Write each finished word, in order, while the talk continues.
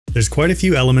There's quite a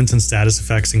few elements and status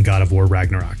effects in God of War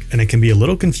Ragnarok, and it can be a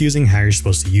little confusing how you're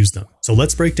supposed to use them. So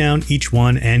let's break down each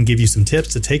one and give you some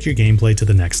tips to take your gameplay to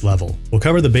the next level. We'll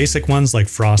cover the basic ones like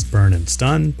Frost, Burn, and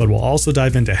Stun, but we'll also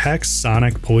dive into Hex,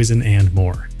 Sonic, Poison, and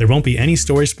more. There won't be any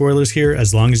story spoilers here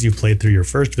as long as you've played through your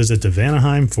first visit to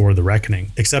Vanaheim for the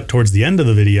Reckoning, except towards the end of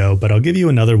the video, but I'll give you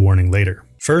another warning later.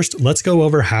 First, let's go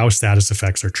over how status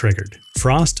effects are triggered.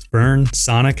 Frost, Burn,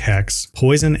 Sonic, Hex,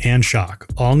 Poison, and Shock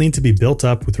all need to be built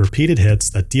up with repeated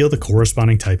hits that deal the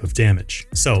corresponding type of damage.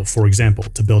 So, for example,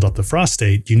 to build up the Frost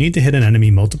state, you need to hit an enemy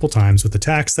multiple times with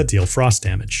attacks that deal Frost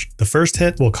damage. The first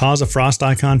hit will cause a Frost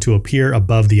icon to appear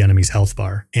above the enemy's health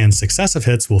bar, and successive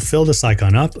hits will fill this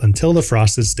icon up until the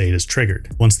frosted state is triggered.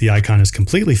 Once the icon is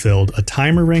completely filled, a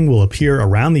timer ring will appear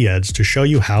around the edge to show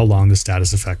you how long the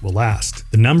status effect will last.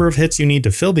 The number of hits you need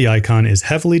to fill the icon is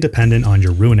heavily dependent on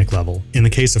your runic level. In the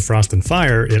case of Frost and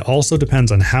Fire, it also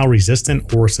depends on how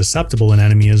resistant or susceptible an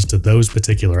enemy is to those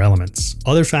particular elements.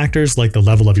 Other factors like the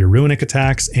level of your runic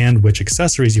attacks and which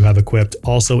accessories you have equipped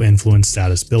also influence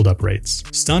status buildup rates.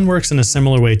 Stun works in a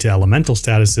similar way to elemental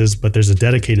statuses, but there's a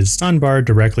dedicated stun bar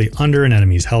directly under an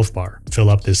enemy's health bar. Fill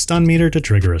up this stun meter to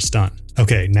trigger a stun.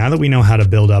 Okay, now that we know how to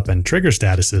build up and trigger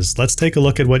statuses, let's take a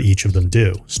look at what each of them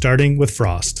do, starting with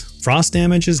Frost. Frost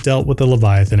damage is dealt with the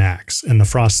Leviathan Axe, and the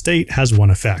Frost state has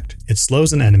one effect. It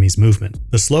slows an enemy's movement.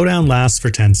 The slowdown lasts for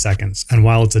 10 seconds, and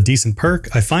while it's a decent perk,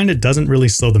 I find it doesn't really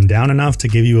slow them down enough to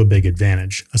give you a big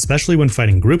advantage, especially when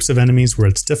fighting groups of enemies where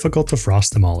it's difficult to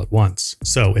frost them all at once.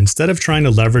 So instead of trying to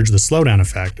leverage the slowdown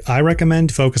effect, I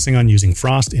recommend focusing on using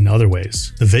Frost in other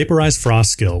ways. The Vaporize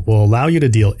Frost skill will allow you to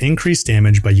deal increased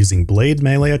damage by using blade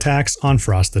melee attacks on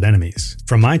frosted enemies.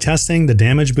 From my testing, the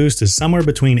damage boost is somewhere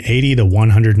between 80 to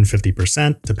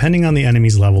 150%, depending on the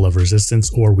enemy's level of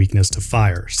resistance or weakness to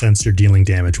fire, since you're dealing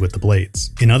damage with the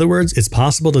blades. In other words, it's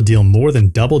possible to deal more than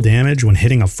double damage when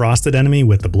hitting a frosted enemy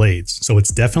with the blades, so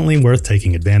it's definitely worth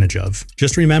taking advantage of.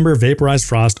 Just remember, Vaporize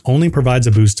Frost only provides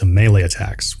a boost to melee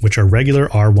attacks, which are regular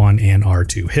R1 and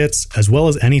R2 hits, as well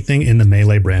as anything in the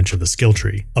melee branch of the skill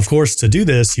tree. Of course, to do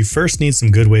this, you first need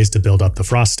some good ways to build up the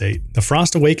Frost state. The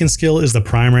Frost Awaken skill is the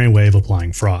primary way of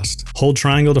applying Frost. Hold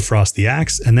triangle to frost the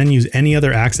axe, and then use any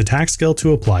other axe attack skill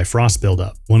to apply Frost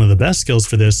buildup. One of the best skills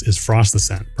for this is Frost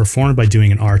Ascent, performed by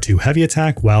doing an R2 heavy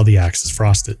attack while the axe is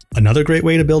frosted. Another great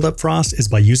way to build up Frost is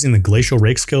by using the Glacial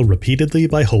Rake skill repeatedly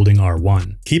by holding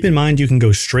R1. Keep in mind you can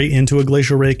go straight into a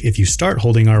Glacial Rake if you start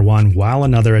holding R1 while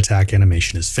another attack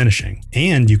animation is finishing.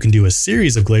 And you can do a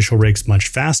series of Glacial Rakes much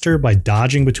faster by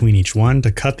dodging between each one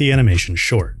to cut the animation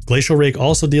short. Glacial Rake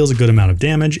also deals a good amount of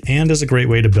damage and is a great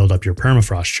way to build up your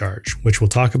Permafrost charge, which we'll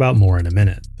talk about more in a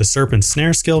minute. The Serpent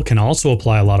Snare skill can also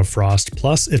apply a lot of frost,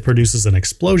 plus it produces an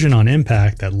explosion on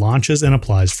impact that launches and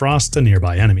applies frost to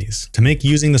nearby enemies. To make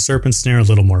using the Serpent Snare a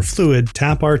little more fluid,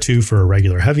 tap R2 for a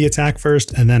regular heavy attack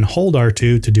first, and then hold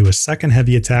R2 to do a second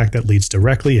heavy attack that leads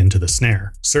directly into the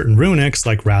snare. Certain runics,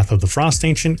 like Wrath of the Frost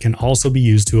Ancient, can also be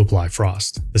used to apply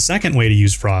frost. The second way to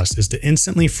use frost is to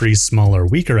instantly freeze smaller,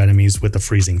 weaker enemies with the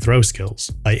freezing throw skills.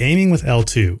 By aiming with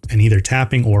L2 and either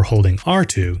tapping or holding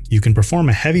R2, you can perform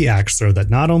a heavy axe throw that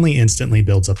not only instantly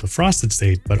builds up the frosted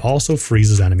state, but also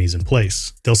freezes enemies in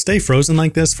place. They'll stay frozen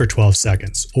like this for 12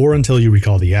 seconds, or until you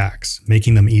recall the axe,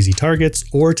 making them easy targets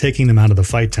or taking them out of the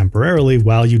fight temporarily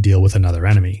while you deal with another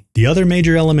enemy. The other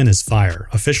major element is fire,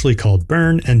 officially called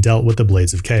Burn and dealt with the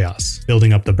Blades of Chaos.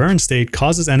 Building up the burn state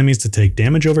causes enemies to take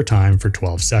damage over time for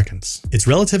 12 seconds. It's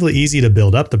relatively easy to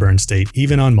build up the burn state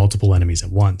even on multiple enemies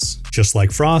at once. Just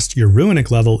like Frost, your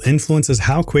runic level influences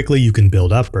how quickly you can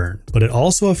build up burn, but it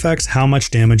also affects how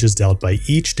much damage is dealt by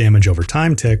each damage over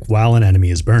time tick while an enemy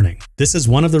is burning. This is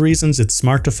one of the reasons it's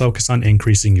smart to focus on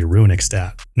increasing your runic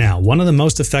stat. Now, one of the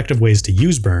most effective ways to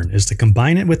use burn is to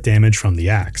combine it with damage from the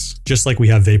axe. Just like we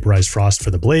have Vaporize Frost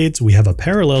for the blades, we have a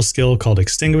parallel skill called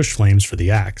Extinguish Flames for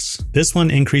the axe. This one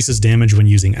increases damage when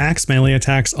using axe melee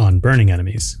attacks on burning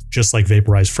enemies. Just like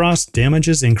Vaporize Frost, damage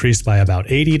is increased by about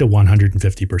 80 to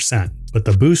 150%. But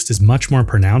the boost is much more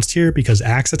pronounced here because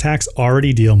axe attacks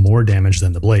already deal more damage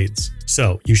than the blades.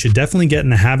 So you should definitely get in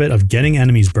the habit of getting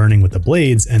enemies burning with the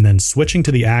blades and then switching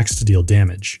to the axe to deal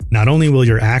damage. Not only will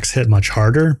your axe hit much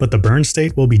harder, but the burn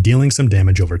state will be dealing some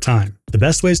damage over time. The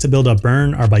best ways to build up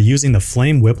burn are by using the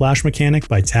flame whiplash mechanic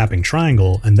by tapping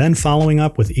triangle and then following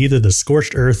up with either the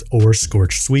Scorched Earth or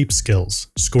Scorched Sweep skills.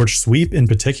 Scorched Sweep in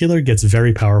particular gets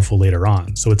very powerful later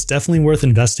on, so it's definitely worth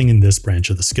investing in this branch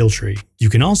of the skill tree. You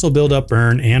can also build up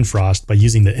burn and frost by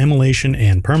using the Immolation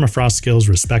and Permafrost skills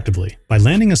respectively. By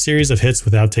landing a series of hits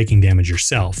without taking damage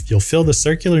yourself, you'll fill the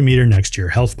circular meter next to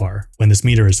your health bar. When this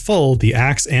meter is full, the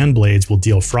axe and blades will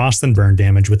deal frost and burn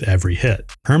damage with every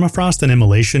hit. Permafrost and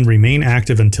Immolation remain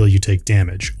active until you take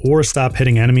damage, or stop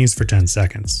hitting enemies for 10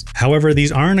 seconds. However,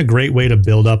 these aren't a great way to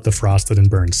build up the frosted and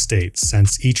burned states,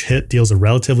 since each hit deals a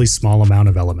relatively small amount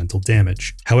of elemental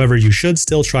damage. However, you should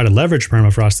still try to leverage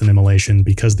Permafrost and Immolation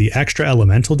because the extra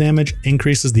elemental damage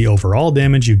increases the overall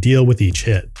damage you deal with each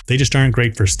hit. They just aren't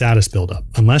great for status buildup,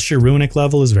 unless your runic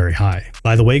level is very high.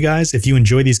 By the way guys, if you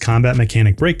enjoy these combat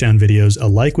mechanic breakdown videos, a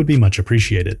like would be much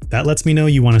appreciated. That lets me know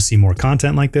you want to see more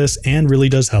content like this and really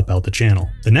does help out the channel.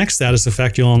 The next status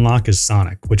effect you'll unlock is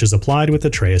Sonic, which is applied with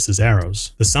Atreus'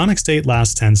 arrows. The Sonic state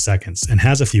lasts 10 seconds and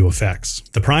has a few effects.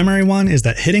 The primary one is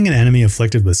that hitting an enemy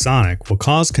afflicted with Sonic will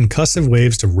cause concussive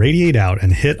waves to radiate out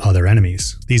and hit other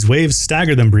enemies. These waves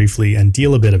stagger them briefly and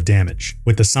deal a bit of damage.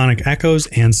 With the Sonic Echoes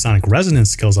and Sonic Resonance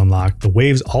skills unlocked, the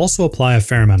waves also apply a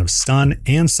fair amount of stun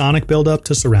and Sonic buildup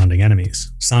to surrounding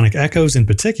enemies. Sonic Echoes in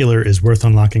particular is worth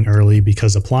unlocking early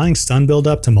because applying stun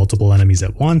buildup to multiple enemies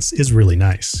at once is really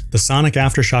nice. The Sonic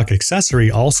Aftershock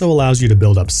accessory also allows you to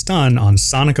build up stun on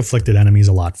Sonic afflicted enemies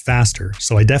a lot faster,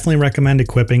 so I definitely recommend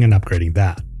equipping and upgrading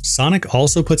that. Sonic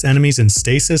also puts enemies in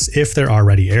stasis if they're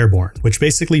already airborne, which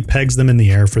basically pegs them in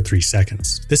the air for 3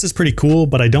 seconds. This is pretty cool,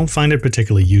 but I don't find it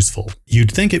particularly useful.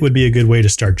 You'd think it would be a good way to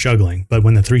start juggling, but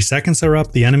when the 3 seconds are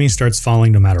up, the enemy starts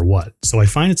falling no matter what, so I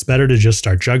find it's better to just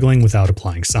start juggling without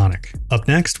applying Sonic. Up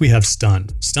next, we have Stun.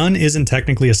 Stun isn't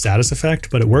technically a status effect,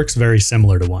 but it works very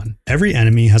similar to one. Every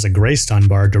enemy has a gray stun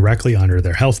bar directly under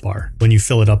their health bar. When you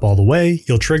fill it up all the way,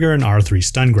 you'll trigger an R3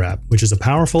 stun grab, which is a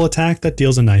powerful attack that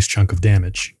deals a nice chunk of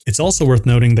damage. It's also worth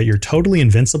noting that you're totally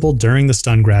invincible during the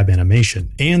stun grab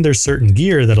animation, and there's certain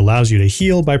gear that allows you to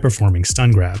heal by performing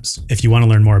stun grabs. If you want to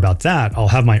learn more about that, I'll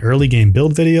have my early game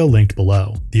build video linked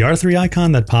below. The R3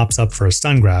 icon that pops up for a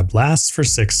stun grab lasts for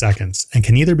 6 seconds, and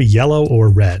can either be yellow or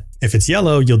red. If it's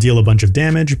yellow, you'll deal a bunch of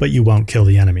damage, but you won't kill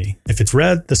the enemy. If it's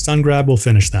red, the stun grab will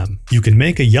finish them. You can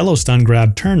make a yellow stun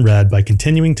grab turn red by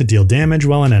continuing to deal damage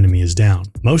while an enemy is down.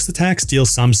 Most attacks deal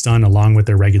some stun along with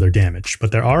their regular damage,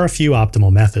 but there are a few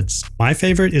optimal methods. My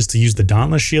favorite is to use the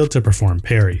Dauntless Shield to perform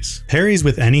parries. Parries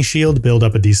with any shield build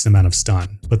up a decent amount of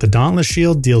stun, but the Dauntless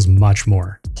Shield deals much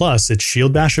more. Plus, its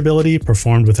Shield Bash ability,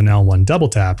 performed with an L1 double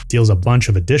tap, deals a bunch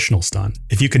of additional stun.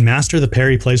 If you can master the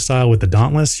parry playstyle with the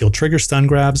Dauntless, you'll trigger stun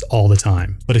grabs all the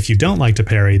time. But if you don't like to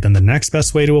parry, then the next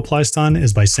best way to apply stun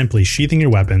is by simply sheathing your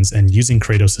weapons and using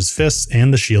Kratos' fists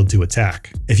and the shield to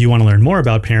attack. If you want to learn more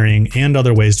about parrying and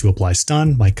other ways to apply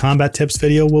stun, my combat tips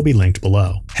video will be linked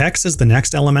below. Hex is the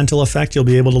next elemental effect you'll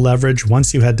be able to leverage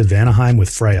once you head to Vanaheim with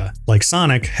Freya. Like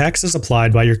Sonic, Hex is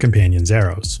applied by your companion's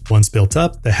arrows. Once built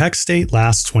up, the Hex state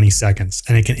lasts 20 seconds,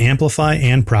 and it can amplify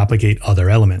and propagate other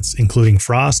elements, including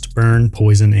frost, burn,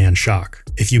 poison, and shock.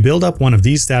 If you build up one of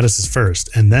these statuses first,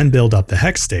 and then build up the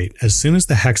Hex state, as soon as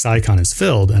the Hex icon is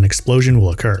filled, an explosion will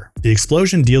occur. The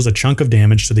explosion deals a chunk of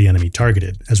damage to the enemy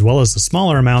targeted, as well as a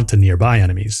smaller amount to nearby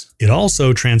enemies. It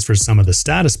also transfers some of the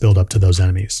status buildup to those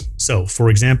enemies. So, for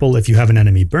example, if you have an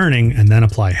enemy burning and then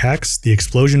apply Hex, the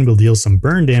explosion will deal some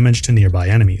burn damage to nearby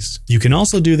enemies. You can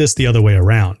also do this the other way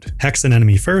around. Hex an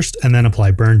enemy first and then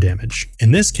apply burn damage.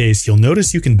 In this case, you'll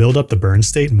notice you can build up the burn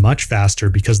state much faster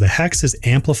because the Hex is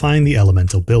amplifying the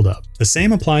elemental buildup. The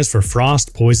same applies for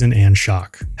frost, poison, and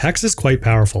shock. Hex is quite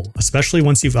powerful, especially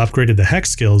once you've upgraded the Hex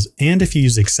skills and if you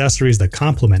use accessories that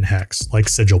complement Hex, like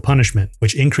Sigil Punishment,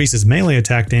 which increases melee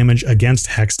attack damage against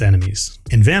hexed enemies.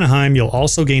 In Vanaheim, you'll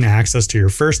also gain access to your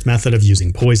first method of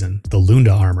using poison, the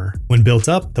Lunda armor. When built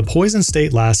up, the poison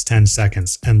state lasts 10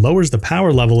 seconds and lowers the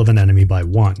power level of an enemy by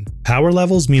 1. Power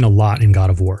levels mean a lot in God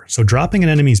of War, so dropping an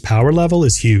enemy's power level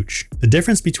is huge. The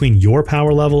difference between your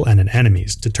power level and an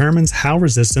enemy's determines how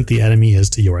resistant the enemy is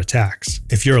to your attacks.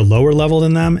 If you're a lower level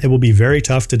than them, it will be very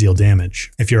tough to deal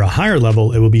damage. If you're a higher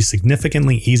level, it will be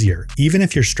significantly easier, even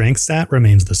if your strength stat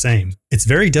remains the same. It's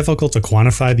very difficult to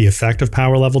quantify the effect of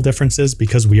power level differences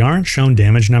because we aren't shown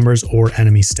damage numbers or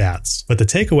enemy stats. But the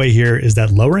takeaway here is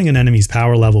that lowering an enemy's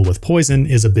power level with poison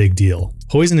is a big deal.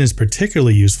 Poison is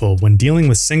particularly useful when dealing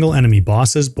with single enemy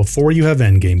bosses before you have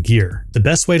endgame gear. The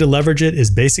best way to leverage it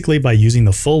is basically by using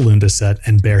the full Lunda set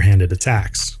and barehanded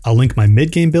attacks. I'll link my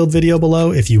mid-game build video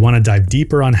below if you want to dive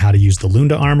deeper on how to use the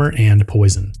Lunda armor and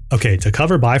poison. Okay, to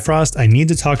cover Bifrost, I need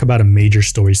to talk about a major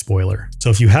story spoiler. So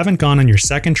if you haven't gone on your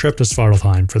second trip to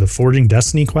Svartalfheim for the Forging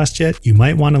Destiny quest yet, you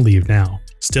might want to leave now.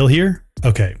 Still here?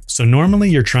 Okay, so normally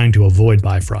you're trying to avoid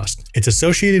Bifrost. It's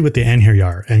associated with the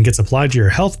Einherjar and gets applied to your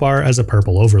health bar as a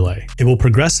purple overlay. It will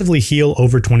progressively heal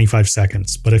over 25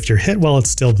 seconds, but if you're hit while it's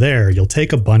still there, you'll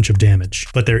take a bunch of damage.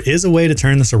 But there is a way to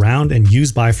turn this around and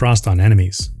use Bifrost on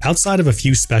enemies. Outside of a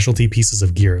few specialty pieces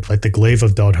of gear, like the Glaive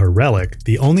of GOWR relic,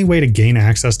 the only way to gain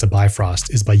access to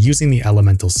Bifrost is by using the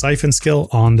Elemental Siphon skill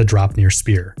on the drop near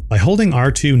spear. By holding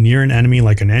R2 near an enemy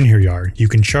like an Einherjar, you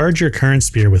can charge your current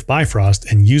spear with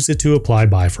Bifrost and use it to apply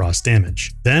Bifrost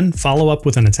damage. Then follow up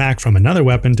with an attack from another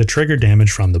weapon to trigger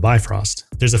damage from the Bifrost.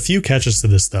 There's a few catches to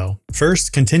this though.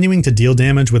 First, continuing to deal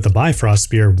damage with the Bifrost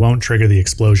spear won't trigger the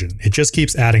explosion. It just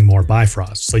keeps adding more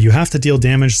Bifrost, so you have to deal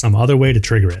damage some other way to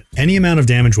trigger it. Any amount of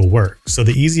damage will work, so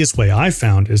the easiest way I've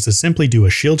found is to simply do a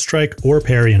shield strike or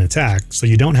parry an attack so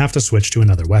you don't have to switch to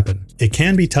another weapon. It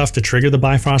can be tough to trigger the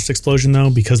Bifrost explosion though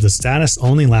because the status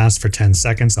only lasts for 10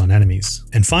 seconds on enemies.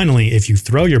 And finally, if you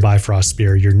throw your Bifrost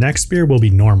spear, your next spear will be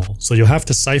normal, so you'll have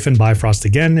to siphon Bifrost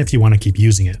again if you want to keep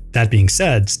using it. That being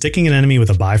said, sticking an enemy with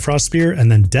a Bifrost spear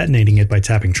and then detonating it by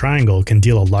tapping triangle can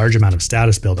deal a large amount of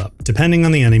status buildup, depending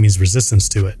on the enemy's resistance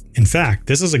to it. In fact,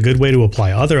 this is a good way to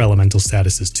apply other elemental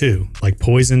statuses too, like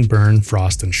poison, burn,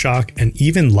 frost, and shock, and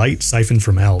even light siphon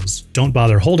from elves. Don't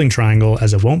bother holding triangle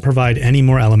as it won't provide any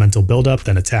more elemental buildup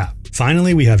than a tap.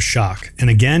 Finally, we have Shock, and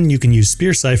again you can use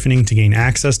spear siphoning to gain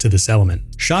access to this element.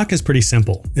 Shock is pretty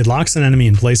simple. It locks an enemy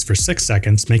in place for 6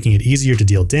 seconds, making it easier to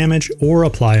deal damage or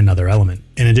apply another element.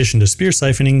 In addition to spear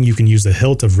siphoning, you can use the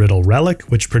hilt of Riddle Relic,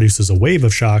 which produces a wave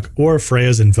of shock, or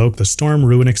Freya's Invoke the Storm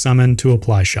Runic Summon to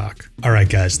apply shock. Alright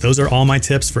guys, those are all my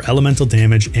tips for elemental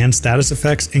damage and status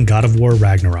effects in God of War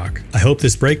Ragnarok. I hope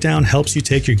this breakdown helps you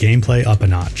take your gameplay up a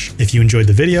notch. If you enjoyed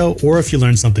the video, or if you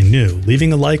learned something new,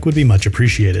 leaving a like would be much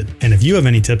appreciated. And if you have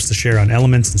any tips to share on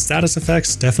elements and status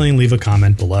effects, definitely leave a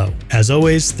comment below. As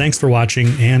always, thanks for watching,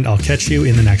 and I'll catch you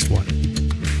in the next one.